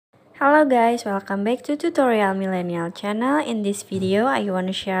Hello guys, welcome back to Tutorial Millennial channel. In this video, I want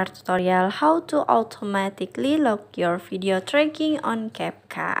to share tutorial how to automatically lock your video tracking on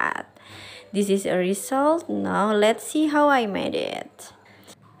CapCut. This is a result. Now let's see how I made it.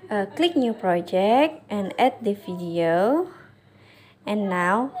 Click new project and add the video. And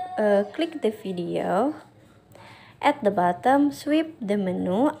now click the video. At the bottom, sweep the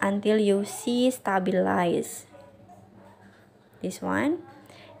menu until you see stabilize. This one.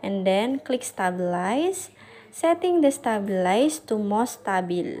 And then click stabilize, setting the stabilize to most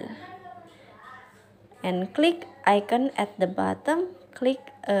stable, and click icon at the bottom, click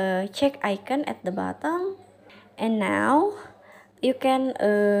check icon at the bottom, and now you can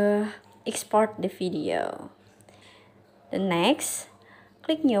export the video. The next,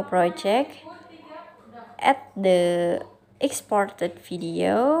 click new project, add the exported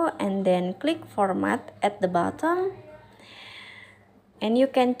video, and then click format at the bottom, and you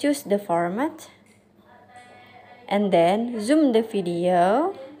can choose the format, and then zoom the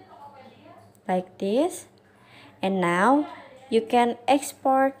video like this, and now you can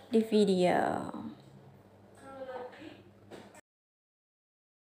export the video.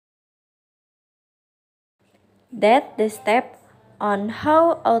 That's the step on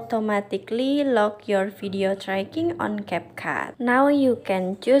how automatically lock your video tracking on CapCut. Now you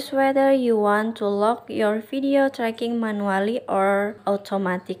can choose whether you want to lock your video tracking manually or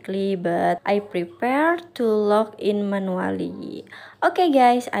automatically, but I prefer to lock in manually. Okay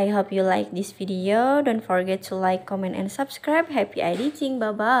guys, I hope you like this video. Don't forget to like, comment, and subscribe. Happy editing.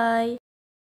 Bye bye.